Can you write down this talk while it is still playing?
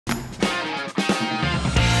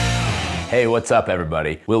Hey, what's up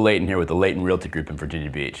everybody? Will Layton here with the Layton Realty Group in Virginia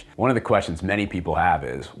Beach. One of the questions many people have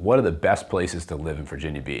is, what are the best places to live in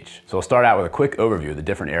Virginia Beach? So I'll start out with a quick overview of the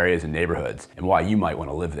different areas and neighborhoods and why you might want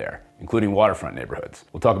to live there, including waterfront neighborhoods.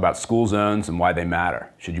 We'll talk about school zones and why they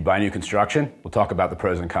matter. Should you buy new construction? We'll talk about the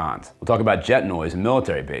pros and cons. We'll talk about jet noise and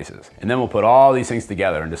military bases. And then we'll put all these things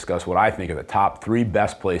together and discuss what I think are the top 3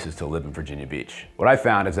 best places to live in Virginia Beach. What I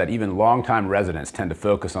found is that even longtime residents tend to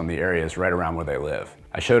focus on the areas right around where they live.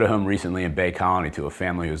 I showed a home recently in Bay Colony to a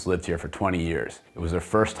family who's lived here for 20 years. It was their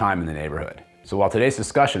first time in the neighborhood. So while today's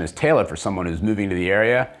discussion is tailored for someone who's moving to the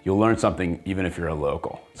area, you'll learn something even if you're a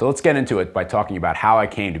local. So let's get into it by talking about how I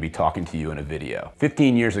came to be talking to you in a video.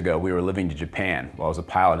 15 years ago, we were living in Japan while I was a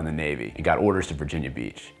pilot in the Navy and got orders to Virginia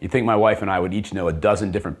Beach. You'd think my wife and I would each know a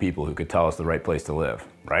dozen different people who could tell us the right place to live,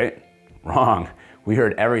 right? Wrong. We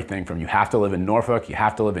heard everything from you have to live in Norfolk, you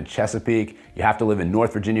have to live in Chesapeake, you have to live in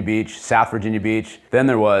North Virginia Beach, South Virginia Beach. Then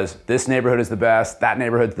there was, this neighborhood is the best, that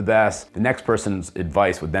neighborhood's the best. The next person's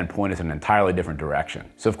advice would then point us in an entirely different direction.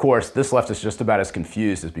 So of course, this left us just about as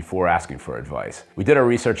confused as before asking for advice. We did our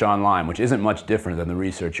research online, which isn't much different than the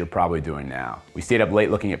research you're probably doing now. We stayed up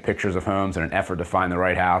late looking at pictures of homes in an effort to find the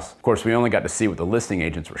right house. Of course, we only got to see what the listing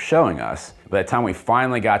agents were showing us. By the time we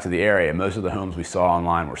finally got to the area, most of the homes we saw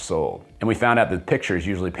online were sold. And we found out that pictures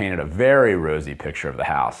usually painted a very rosy picture of the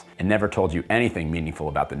house and never told you anything meaningful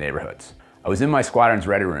about the neighborhoods. I was in my squadron's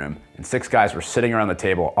ready room and 6 guys were sitting around the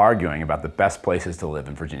table arguing about the best places to live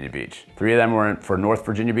in Virginia Beach. 3 of them were for North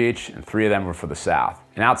Virginia Beach and 3 of them were for the South.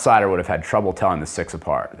 An outsider would have had trouble telling the 6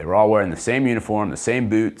 apart. They were all wearing the same uniform, the same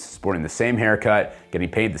boots, sporting the same haircut, getting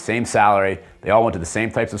paid the same salary. They all went to the same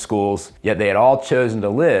types of schools, yet they had all chosen to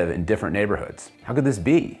live in different neighborhoods. How could this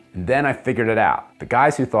be? And then I figured it out. The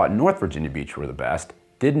guys who thought North Virginia Beach were the best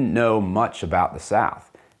didn't know much about the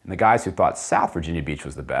South. And the guys who thought South Virginia Beach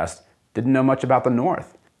was the best didn't know much about the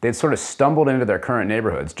North. They'd sort of stumbled into their current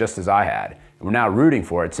neighborhoods just as I had, and were now rooting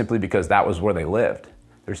for it simply because that was where they lived.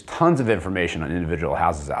 There's tons of information on individual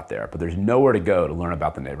houses out there, but there's nowhere to go to learn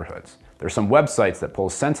about the neighborhoods. There are some websites that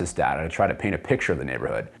pull census data to try to paint a picture of the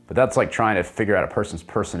neighborhood, but that's like trying to figure out a person's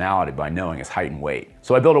personality by knowing his height and weight.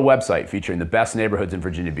 So I built a website featuring the best neighborhoods in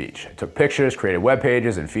Virginia Beach. I took pictures, created web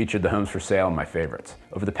pages, and featured the homes for sale and my favorites.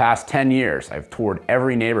 Over the past 10 years, I've toured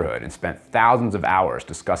every neighborhood and spent thousands of hours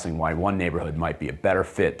discussing why one neighborhood might be a better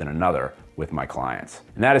fit than another with my clients.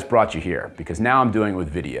 And that has brought you here, because now I'm doing it with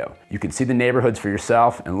video. You can see the neighborhoods for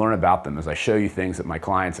yourself and learn about them as I show you things that my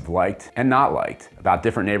clients have liked and not liked, about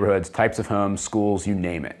different neighborhoods, types of homes, schools, you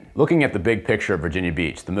name it. Looking at the big picture of Virginia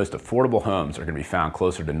Beach, the most affordable homes are going to be found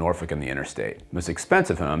closer to Norfolk and the interstate. The most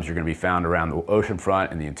expensive homes are going to be found around the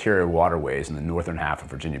oceanfront and the interior waterways in the northern half of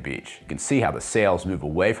Virginia Beach. You can see how the sales move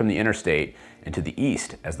away from the interstate and to the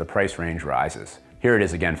east as the price range rises. Here it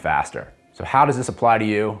is again faster. So how does this apply to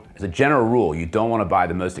you? As a general rule, you don't want to buy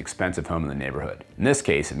the most expensive home in the neighborhood. In this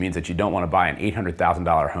case, it means that you don't want to buy an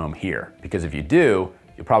 $800,000 home here, because if you do,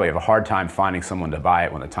 you'll probably have a hard time finding someone to buy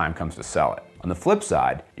it when the time comes to sell it. On the flip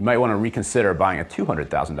side, you might want to reconsider buying a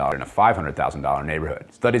 $200,000 in a $500,000 neighborhood.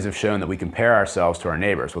 Studies have shown that we compare ourselves to our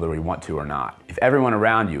neighbors whether we want to or not. If everyone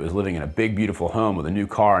around you is living in a big, beautiful home with a new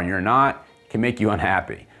car and you're not, it can make you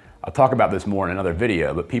unhappy. I'll talk about this more in another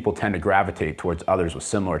video, but people tend to gravitate towards others with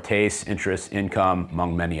similar tastes, interests, income,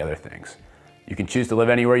 among many other things. You can choose to live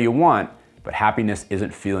anywhere you want, but happiness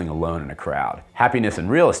isn't feeling alone in a crowd. Happiness in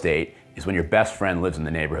real estate is when your best friend lives in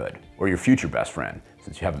the neighborhood, or your future best friend,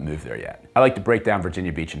 since you haven't moved there yet. I like to break down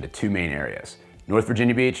Virginia Beach into 2 main areas, North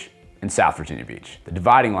Virginia Beach and South Virginia Beach. The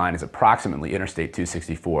dividing line is approximately Interstate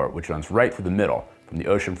 264, which runs right through the middle from the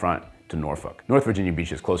oceanfront to Norfolk. North Virginia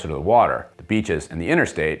Beach is closer to the water, the beaches, and the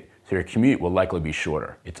interstate, so your commute will likely be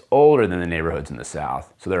shorter. It's older than the neighborhoods in the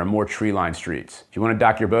South, so there are more tree-lined streets. If you want to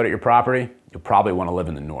dock your boat at your property, you'll probably want to live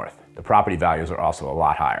in the North. The property values are also a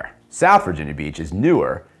lot higher. South Virginia Beach is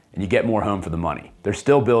newer, and you get more home for the money. They're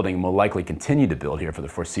still building and will likely continue to build here for the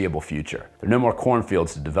foreseeable future. There are no more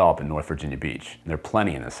cornfields to develop in North Virginia Beach, and there are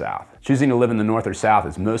plenty in the South. Choosing to live in the North or South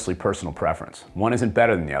is mostly personal preference. One isn't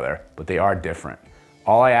better than the other, but they are different.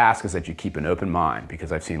 All I ask is that you keep an open mind,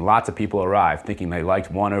 because I've seen lots of people arrive thinking they liked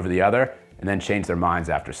one over the other and then change their minds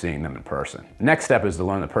after seeing them in person. The next step is to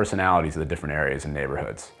learn the personalities of the different areas and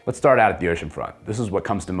neighborhoods. Let's start out at the oceanfront. This is what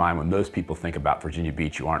comes to mind when most people think about Virginia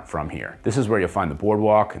Beach who aren't from here. This is where you'll find the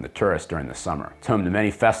boardwalk and the tourists during the summer. It's home to many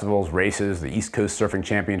festivals, races, the East Coast Surfing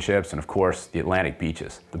Championships, and of course, the Atlantic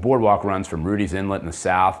beaches. The boardwalk runs from Rudy's Inlet in the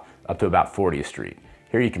south up to about 40th Street.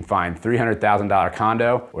 Here you can find $300,000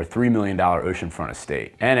 condo or $3 million oceanfront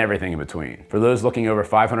estate, and everything in between. For those looking over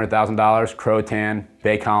 $500,000, Croatan,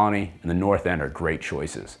 Bay Colony, and the North End are great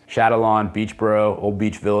choices. Shadowlawn, Beachboro, Old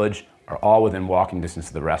Beach Village, are all within walking distance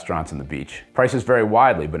of the restaurants and the beach. Prices vary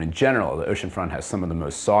widely, but in general, the oceanfront has some of the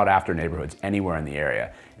most sought-after neighborhoods anywhere in the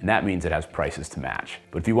area, and that means it has prices to match.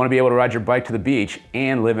 But if you want to be able to ride your bike to the beach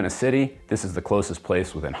and live in a city, this is the closest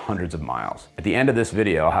place within hundreds of miles. At the end of this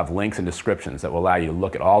video, I'll have links and descriptions that will allow you to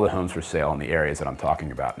look at all the homes for sale in the areas that I'm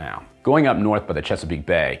talking about now. Going up north by the Chesapeake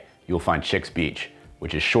Bay, you'll find Chicks Beach,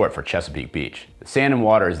 which is short for Chesapeake Beach. The sand and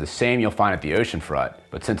water is the same you'll find at the oceanfront,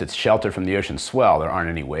 but since it's sheltered from the ocean swell, there aren't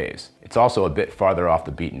any waves. It's also a bit farther off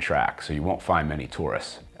the beaten track, so you won't find many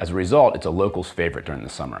tourists. As a result, it's a local's favorite during the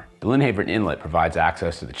summer. The Lynnhaven Inlet provides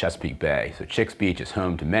access to the Chesapeake Bay, so Chicks Beach is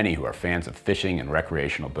home to many who are fans of fishing and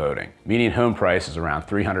recreational boating. Median home price is around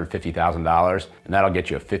 $350,000, and that'll get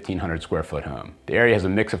you a 1,500 square foot home. The area has a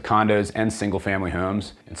mix of condos and single-family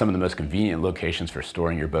homes, and some of the most convenient locations for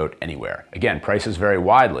storing your boat anywhere. Again, prices vary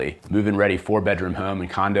widely. Move-in ready 4-bedroom home and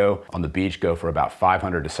condo on the beach go for about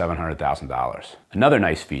 $500,000 to $700,000. Another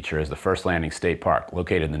nice feature is the First Landing State Park,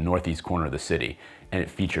 located in the northeast corner of the city, and it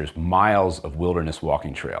features miles of wilderness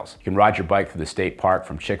walking trails. You can ride your bike through the state park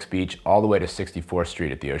from Chicks Beach all the way to 64th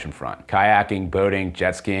Street at the oceanfront. Kayaking, boating,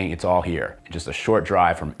 jet skiing, it's all here, and just a short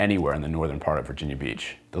drive from anywhere in the northern part of Virginia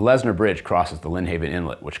Beach. The Lesner Bridge crosses the Lynnhaven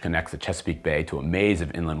Inlet, which connects the Chesapeake Bay to a maze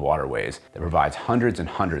of inland waterways that provides hundreds and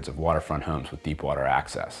hundreds of waterfront homes with deep water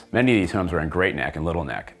access. Many of these homes are in Great Neck and Little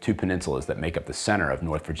Neck, two peninsulas that make up the center of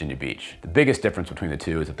North Virginia Beach. The biggest difference between the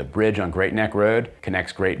two is that the bridge on Great Neck Road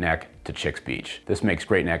connects Great Neck to Chicks Beach. This makes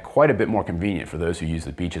Great Neck quite a bit more convenient for those who use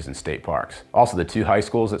the beaches and state parks. Also, the two high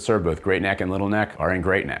schools that serve both Great Neck and Little Neck are in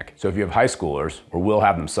Great Neck. So if you have high schoolers, or will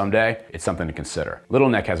have them someday, it's something to consider. Little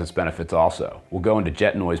Neck has its benefits also. We'll go into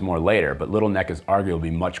jet noise more later, but Little Neck is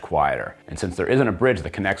arguably much quieter. And since there isn't a bridge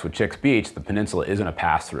that connects with Chicks Beach, the peninsula isn't a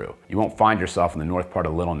pass-through. You won't find yourself in the north part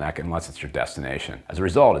of Little Neck unless it's your destination. As a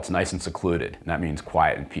result, it's nice and secluded, and that means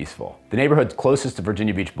quiet and peaceful. The neighborhoods closest to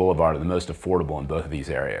Virginia Beach Boulevard are the most affordable in both of these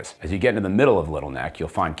areas. As you get into the middle of Little Neck, you'll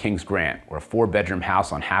find Kings Grant, where a 4-bedroom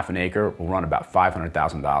house on half an acre will run about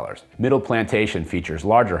 $500,000. Middle Plantation features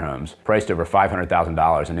larger homes, priced over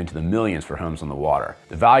 $500,000 and into the millions for homes on the water.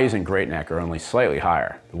 The values in Great Neck are only slightly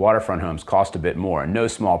higher. The waterfront homes cost a bit more, in no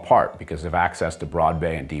small part because of access to broad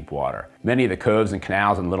bay and deep water. Many of the coves and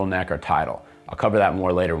canals in Little Neck are tidal. I'll cover that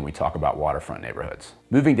more later when we talk about waterfront neighborhoods.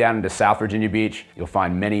 Moving down into South Virginia Beach, you'll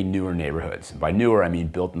find many newer neighborhoods. And by newer, I mean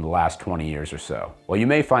built in the last 20 years or so. While you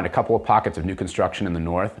may find a couple of pockets of new construction in the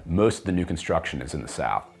north, most of the new construction is in the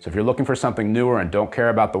south. So if you're looking for something newer and don't care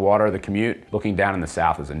about the water or the commute, looking down in the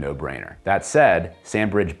south is a no-brainer. That said,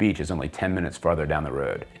 Sandbridge Beach is only 10 minutes farther down the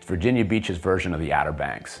road. It's Virginia Beach's version of the Outer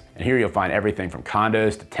Banks. And here you'll find everything from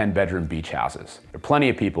condos to 10-bedroom beach houses. There are plenty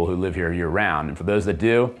of people who live here year-round, and for those that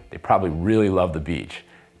do, they probably really love the beach.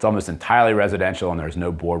 It's almost entirely residential and there's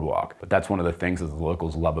no boardwalk, but that's one of the things that the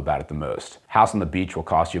locals love about it the most. House on the beach will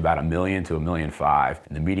cost you about $1 million to $1.5 million,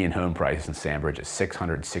 and the median home price in Sandbridge is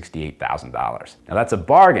 $668,000. Now that's a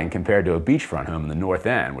bargain compared to a beachfront home in the North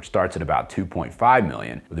End, which starts at about $2.5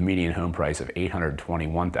 million with a median home price of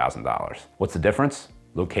 $821,000. What's the difference?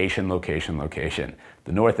 Location, location, location.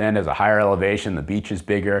 The North End has a higher elevation, the beach is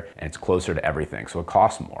bigger, and it's closer to everything, so it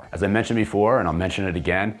costs more. As I mentioned before, and I'll mention it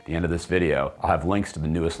again at the end of this video, I'll have links to the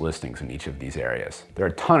newest listings in each of these areas. There are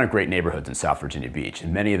a ton of great neighborhoods in South Virginia Beach,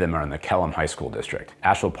 and many of them are in the Kellam High School District.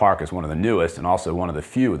 Asheville Park is one of the newest and also one of the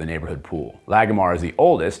few with a neighborhood pool. Lagomar is the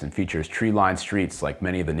oldest and features tree-lined streets like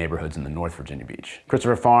many of the neighborhoods in the North Virginia Beach.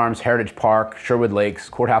 Christopher Farms, Heritage Park, Sherwood Lakes,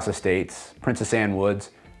 Courthouse Estates, Princess Anne Woods,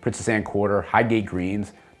 Princess Anne Quarter, Highgate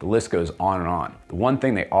Greens, the list goes on and on. The one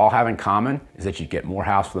thing they all have in common is that you get more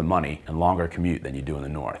house for the money and longer commute than you do in the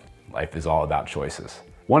north. Life is all about choices.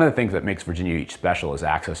 One of the things that makes Virginia Beach special is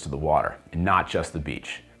access to the water, and not just the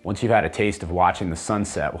beach. Once you've had a taste of watching the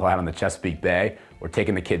sunset while out on the Chesapeake Bay, or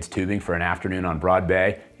taking the kids tubing for an afternoon on Broad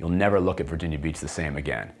Bay, you'll never look at Virginia Beach the same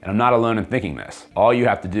again. And I'm not alone in thinking this. All you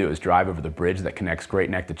have to do is drive over the bridge that connects Great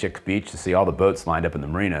Neck to Chicks Beach to see all the boats lined up in the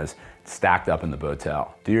marinas, stacked up in the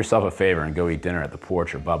Botel. Do yourself a favor and go eat dinner at the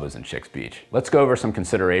Porch or Bubba's in Chicks Beach. Let's go over some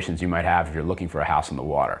considerations you might have if you're looking for a house on the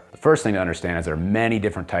water. The first thing to understand is there are many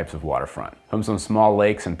different types of waterfront. Homes on small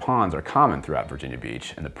lakes and ponds are common throughout Virginia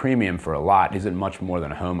Beach, and the premium for a lot isn't much more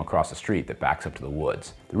than a home across the street that backs up to the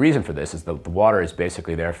woods. The reason for this is that the water is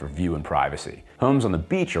basically there for view and privacy. Homes on the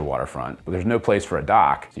beach are waterfront, but there's no place for a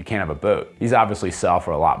dock, so you can't have a boat. These obviously sell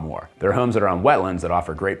for a lot more. There are homes that are on wetlands that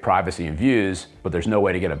offer great privacy and views, but there's no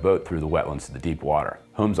way to get a boat through the wetlands to the deep water.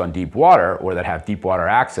 Homes on deep water or that have deep water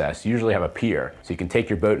access usually have a pier, so you can take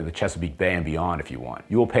your boat to the Chesapeake Bay and beyond if you want.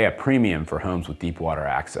 You will pay a premium for homes with deep water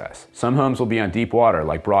access. Some homes will be on deep water,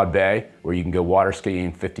 like Broad Bay, where you can go water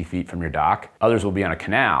skiing 50 feet from your dock. Others will be on a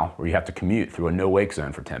canal, where you have to commute through a no-wake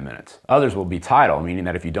zone for 10 minutes. Others will be tidal, meaning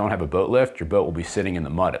that if you don't have a boat lift, your boat will be sitting in the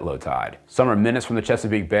mud at low tide. Some are minutes from the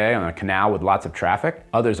Chesapeake Bay on a canal with lots of traffic.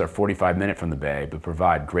 Others are 45 minutes from the bay, but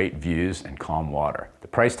provide great views and calm water. The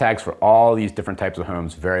price tags for all these different types of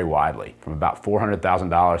homes vary widely, from about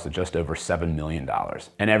 $400,000 to just over $7 million,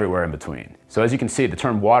 and everywhere in between. So as you can see, the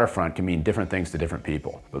term waterfront can mean different things to different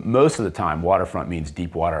people. But most of the time, waterfront means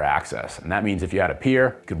deep water access, and that means if you had a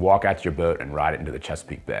pier, you could walk out to your boat and ride it into the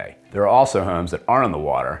Chesapeake Bay. There are also homes that aren't on the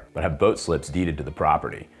water, but have boat slips deeded to the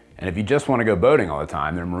property. And if you just want to go boating all the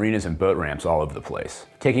time, there are marinas and boat ramps all over the place.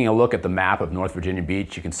 Taking a look at the map of North Virginia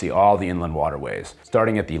Beach, you can see all the inland waterways.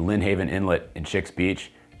 Starting at the Lynn Haven Inlet in Chicks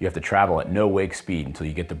Beach, you have to travel at no wake speed until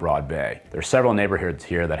you get to Broad Bay. There are several neighborhoods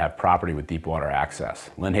here that have property with deep water access.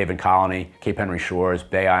 Lynn Haven Colony, Cape Henry Shores,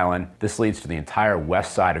 Bay Island. This leads to the entire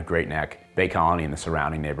west side of Great Neck, Bay Colony and the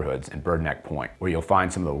surrounding neighborhoods, and Bird Neck Point, where you'll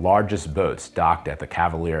find some of the largest boats docked at the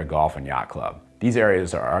Cavalier Golf and Yacht Club. These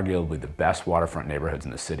areas are arguably the best waterfront neighborhoods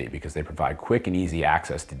in the city because they provide quick and easy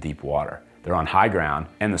access to deep water. They're on high ground,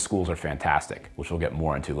 and the schools are fantastic, which we'll get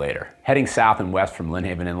more into later. Heading south and west from Lynn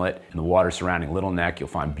Haven Inlet and the water surrounding Little Neck, you'll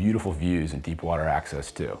find beautiful views and deep water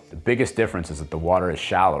access too. The biggest difference is that the water is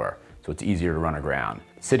shallower, so it's easier to run aground.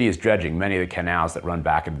 The city is dredging many of the canals that run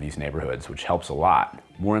back into these neighborhoods, which helps a lot.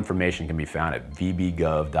 More information can be found at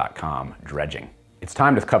vbgov.com, dredging. It's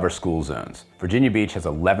time to cover school zones. Virginia Beach has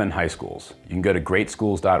 11 high schools. You can go to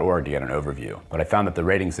greatschools.org to get an overview, but I found that the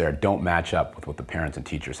ratings there don't match up with what the parents and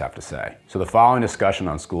teachers have to say. So the following discussion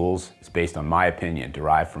on schools is based on my opinion,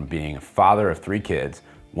 derived from being a father of 3 kids,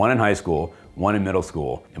 1 in high school, 1 in middle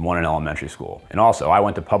school, and 1 in elementary school. And also, I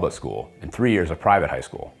went to public school and 3 years of private high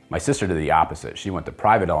school. My sister did the opposite. She went to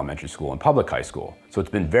private elementary school and public high school. So it's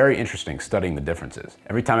been very interesting studying the differences.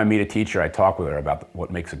 Every time I meet a teacher, I talk with her about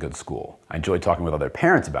what makes a good school. I enjoy talking with other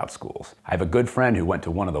parents about schools. I have a good friend who went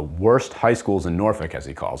to one of the worst high schools in Norfolk, as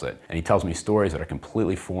he calls it, and he tells me stories that are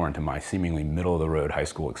completely foreign to my seemingly middle-of-the-road high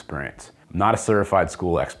school experience. I'm not a certified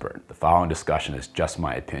school expert. The following discussion is just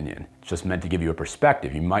my opinion. It's just meant to give you a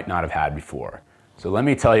perspective you might not have had before. So let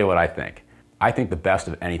me tell you what I think. I think the best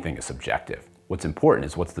of anything is subjective. What's important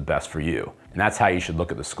is what's the best for you, and that's how you should look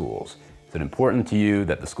at the schools. Is it important to you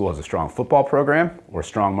that the school has a strong football program or a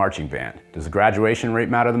strong marching band? Does the graduation rate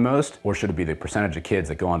matter the most, or should it be the percentage of kids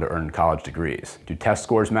that go on to earn college degrees? Do test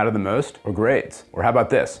scores matter the most, or grades? Or how about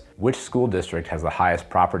this? Which school district has the highest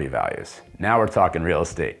property values? Now we're talking real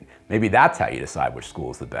estate. Maybe that's how you decide which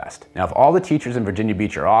school is the best. Now, if all the teachers in Virginia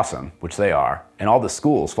Beach are awesome, which they are, and all the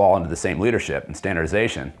schools fall under the same leadership and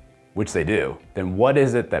standardization, which they do, then what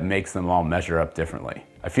is it that makes them all measure up differently?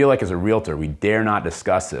 I feel like as a realtor, we dare not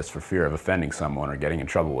discuss this for fear of offending someone or getting in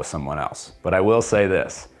trouble with someone else. But I will say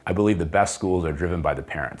this. I believe the best schools are driven by the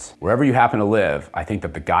parents. Wherever you happen to live, I think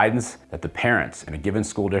that the guidance that the parents in a given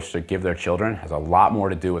school district give their children has a lot more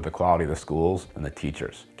to do with the quality of the schools than the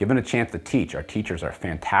teachers. Given a chance to teach, our teachers are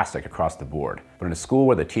fantastic across the board. But in a school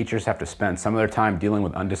where the teachers have to spend some of their time dealing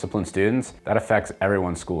with undisciplined students, that affects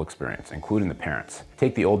everyone's school experience, including the parents.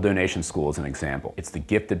 Take the Old Donation School as an example. It's the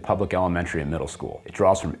gifted public elementary and middle school. It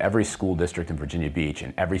draws from every school district in Virginia Beach,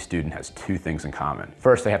 and every student has 2 things in common.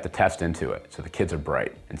 First, they have to test into it, so the kids are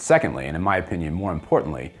bright. And secondly, and in my opinion more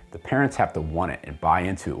importantly, the parents have to want it and buy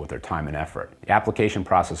into it with their time and effort. The application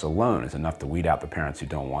process alone is enough to weed out the parents who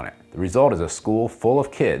don't want it. The result is a school full of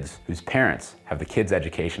kids whose parents have the kids'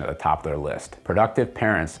 education at the top of their list. Productive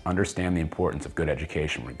parents understand the importance of good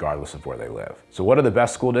education regardless of where they live. So what are the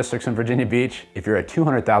best school districts in Virginia Beach? If you're a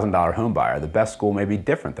 $200,000 home buyer, the best school may be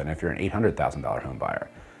different than if you're an $800,000 home buyer.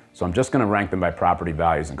 So I'm just going to rank them by property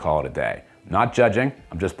values and call it a day. I'm not judging,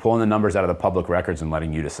 I'm just pulling the numbers out of the public records and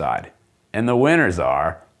letting you decide. And the winners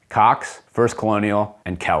are Cox, First Colonial,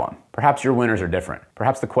 and Kellam. Perhaps your winners are different.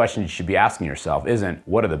 Perhaps the question you should be asking yourself isn't,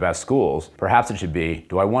 what are the best schools? Perhaps it should be,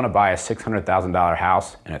 do I want to buy a $600,000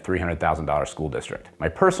 house in a $300,000 school district? My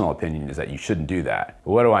personal opinion is that you shouldn't do that.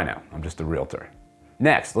 But what do I know? I'm just a realtor.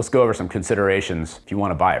 Next, let's go over some considerations if you want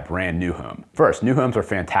to buy a brand new home. First, new homes are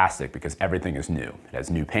fantastic because everything is new. It has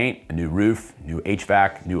new paint, a new roof, new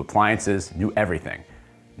HVAC, new appliances, new everything.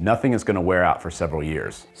 Nothing is going to wear out for several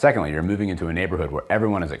years. Secondly, you're moving into a neighborhood where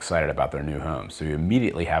everyone is excited about their new home, so you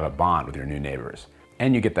immediately have a bond with your new neighbors.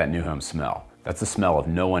 And you get that new home smell. That's the smell of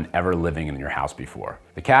no one ever living in your house before.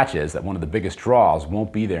 The catch is that one of the biggest draws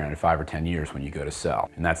won't be there in 5 or 10 years when you go to sell,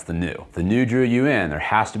 and that's the new. If the new drew you in, there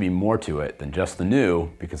has to be more to it than just the new,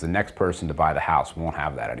 because the next person to buy the house won't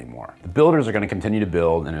have that anymore. The builders are going to continue to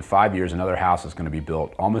build, and in 5 years another house is going to be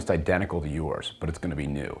built almost identical to yours, but it's going to be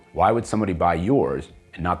new. Why would somebody buy yours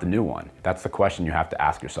and not the new one? That's the question you have to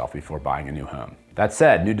ask yourself before buying a new home. That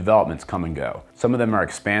said, new developments come and go. Some of them are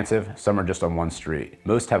expansive, some are just on one street.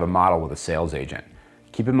 Most have a model with a sales agent.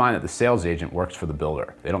 Keep in mind that the sales agent works for the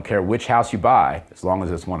builder. They don't care which house you buy, as long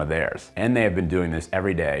as it's one of theirs. And they have been doing this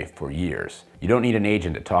every day for years. You don't need an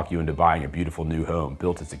agent to talk you into buying a beautiful new home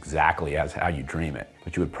built as exactly as how you dream it.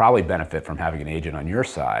 But you would probably benefit from having an agent on your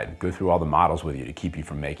side go through all the models with you to keep you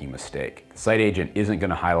from making a mistake. The site agent isn't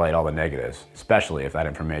going to highlight all the negatives, especially if that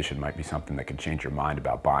information might be something that could change your mind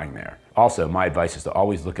about buying there. Also, my advice is to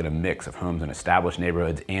always look at a mix of homes in established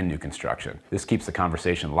neighborhoods and new construction. This keeps the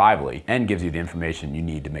conversation lively and gives you the information you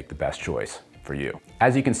need to make the best choice for you.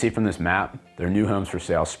 As you can see from this map, there are new homes for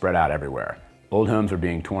sale spread out everywhere. Old homes are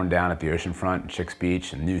being torn down at the oceanfront and Chicks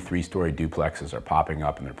Beach, and new 3-story duplexes are popping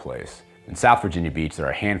up in their place. In South Virginia Beach, there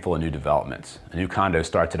are a handful of new developments. A new condo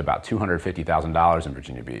starts at about $250,000 in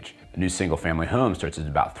Virginia Beach. A new single-family home starts at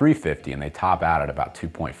about $350,000, and they top out at about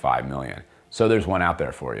 $2.5 million. So there's one out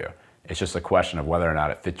there for you. It's just a question of whether or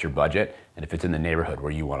not it fits your budget and if it's in the neighborhood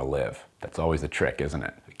where you want to live. That's always the trick, isn't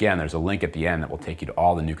it? Again, there's a link at the end that will take you to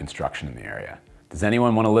all the new construction in the area. Does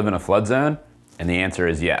anyone want to live in a flood zone? And the answer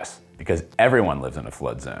is yes, because everyone lives in a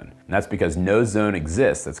flood zone. And that's because no zone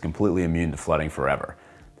exists that's completely immune to flooding forever.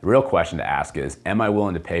 The real question to ask is, am I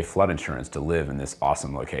willing to pay flood insurance to live in this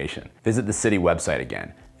awesome location? Visit the city website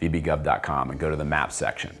again, vbgov.com, and go to the map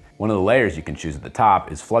section. One of the layers you can choose at the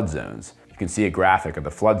top is flood zones. You can see a graphic of the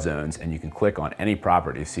flood zones, and you can click on any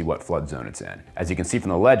property to see what flood zone it's in. As you can see from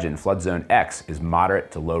the legend, flood zone X is moderate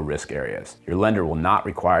to low risk areas. Your lender will not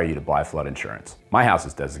require you to buy flood insurance. My house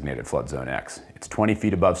is designated flood zone X. It's 20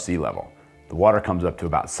 feet above sea level. The water comes up to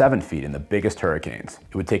about 7 feet in the biggest hurricanes.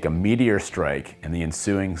 It would take a meteor strike and the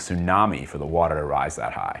ensuing tsunami for the water to rise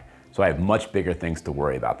that high. So I have much bigger things to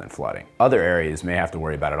worry about than flooding. Other areas may have to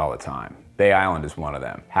worry about it all the time. Bay Island is one of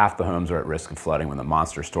them. Half the homes are at risk of flooding when the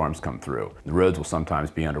monster storms come through. The roads will sometimes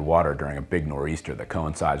be underwater during a big nor'easter that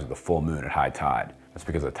coincides with a full moon at high tide. That's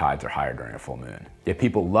because the tides are higher during a full moon. Yet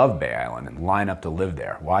people love Bay Island and line up to live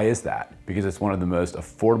there. Why is that? Because it's one of the most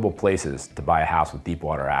affordable places to buy a house with deep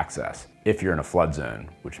water access, if you're in a flood zone,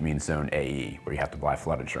 which means zone AE, where you have to buy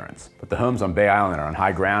flood insurance. But the homes on Bay Island that are on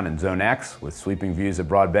high ground in zone X with sweeping views of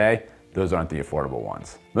Broad Bay, those aren't the affordable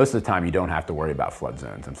ones. Most of the time, you don't have to worry about flood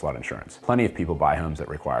zones and flood insurance. Plenty of people buy homes that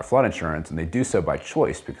require flood insurance, and they do so by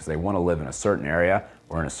choice because they want to live in a certain area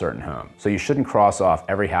or in a certain home. So you shouldn't cross off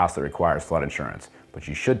every house that requires flood insurance, but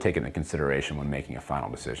you should take it into consideration when making a final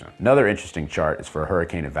decision. Another interesting chart is for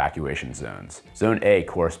hurricane evacuation zones. Zone A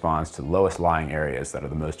corresponds to the lowest lying areas that are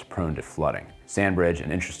the most prone to flooding. Sandbridge,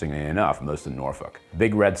 and interestingly enough, most of Norfolk. The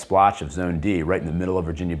big red splotch of Zone D right in the middle of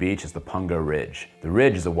Virginia Beach is the Pungo Ridge. The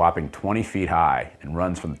ridge is a whopping 20 feet high and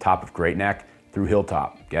runs from the top of Great Neck through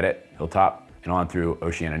Hilltop. Get it? Hilltop? And on through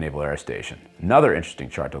Oceana Naval Air Station. Another interesting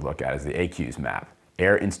chart to look at is the ACUS map.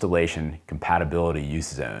 Air Installation Compatibility Use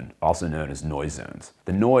Zone, also known as noise zones.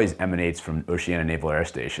 The noise emanates from Oceana Naval Air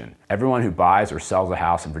Station. Everyone who buys or sells a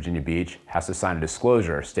house in Virginia Beach has to sign a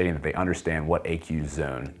disclosure stating that they understand what ACUS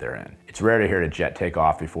zone they're in. It's rare to hear a jet take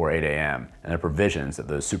off before 8 a.m., and there are provisions that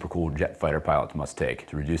those super cool jet fighter pilots must take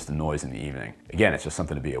to reduce the noise in the evening. Again, it's just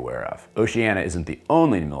something to be aware of. Oceana isn't the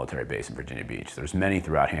only military base in Virginia Beach. There's many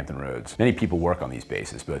throughout Hampton Roads. Many people work on these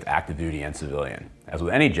bases, both active duty and civilian. As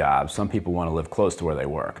with any job, some people want to live close to where they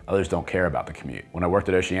work. Others don't care about the commute. When I worked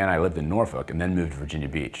at Oceana, I lived in Norfolk and then moved to Virginia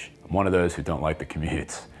Beach. I'm one of those who don't like the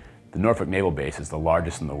commutes. The Norfolk Naval Base is the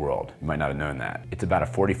largest in the world. You might not have known that. It's about a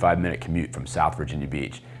 45-minute commute from South Virginia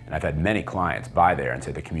Beach, and I've had many clients buy there and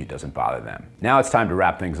say the commute doesn't bother them. Now it's time to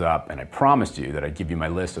wrap things up, and I promised you that I'd give you my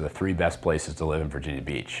list of the 3 best places to live in Virginia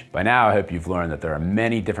Beach. By now, I hope you've learned that there are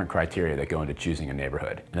many different criteria that go into choosing a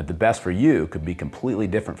neighborhood, and that the best for you could be completely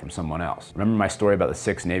different from someone else. Remember my story about the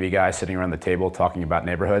 6 Navy guys sitting around the table talking about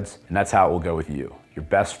neighborhoods? And that's how it will go with you. Your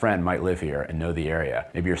best friend might live here and know the area.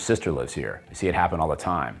 Maybe your sister lives here. You see it happen all the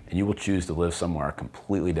time, and you will choose to live somewhere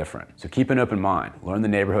completely different. So keep an open mind, learn the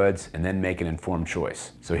neighborhoods, and then make an informed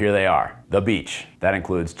choice. So here they are. The beach. That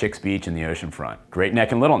includes Chicks Beach and the oceanfront, Great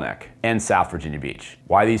Neck and Little Neck, and South Virginia Beach.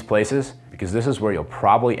 Why these places? Because this is where you'll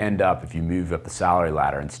probably end up if you move up the salary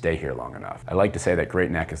ladder and stay here long enough. I like to say that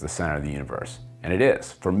Great Neck is the center of the universe. And it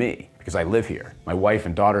is, for me, because I live here. My wife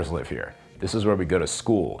and daughters live here. This is where we go to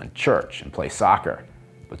school and church and play soccer.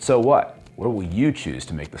 But so what? What will you choose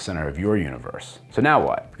to make the center of your universe? So now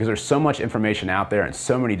what? Because there's so much information out there and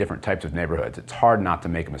so many different types of neighborhoods, it's hard not to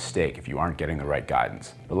make a mistake if you aren't getting the right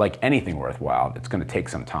guidance. But like anything worthwhile, it's going to take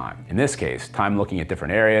some time. In this case, time looking at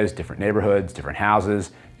different areas, different neighborhoods, different houses,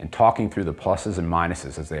 and talking through the pluses and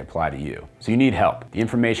minuses as they apply to you. So you need help. The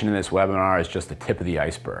information in this webinar is just the tip of the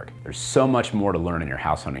iceberg. There's so much more to learn in your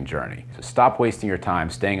house hunting journey. So stop wasting your time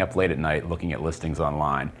staying up late at night looking at listings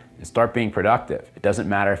online and start being productive. It doesn't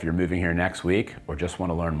matter if you're moving here next week or just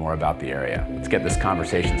want to learn more about the area. Let's get this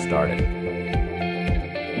conversation started.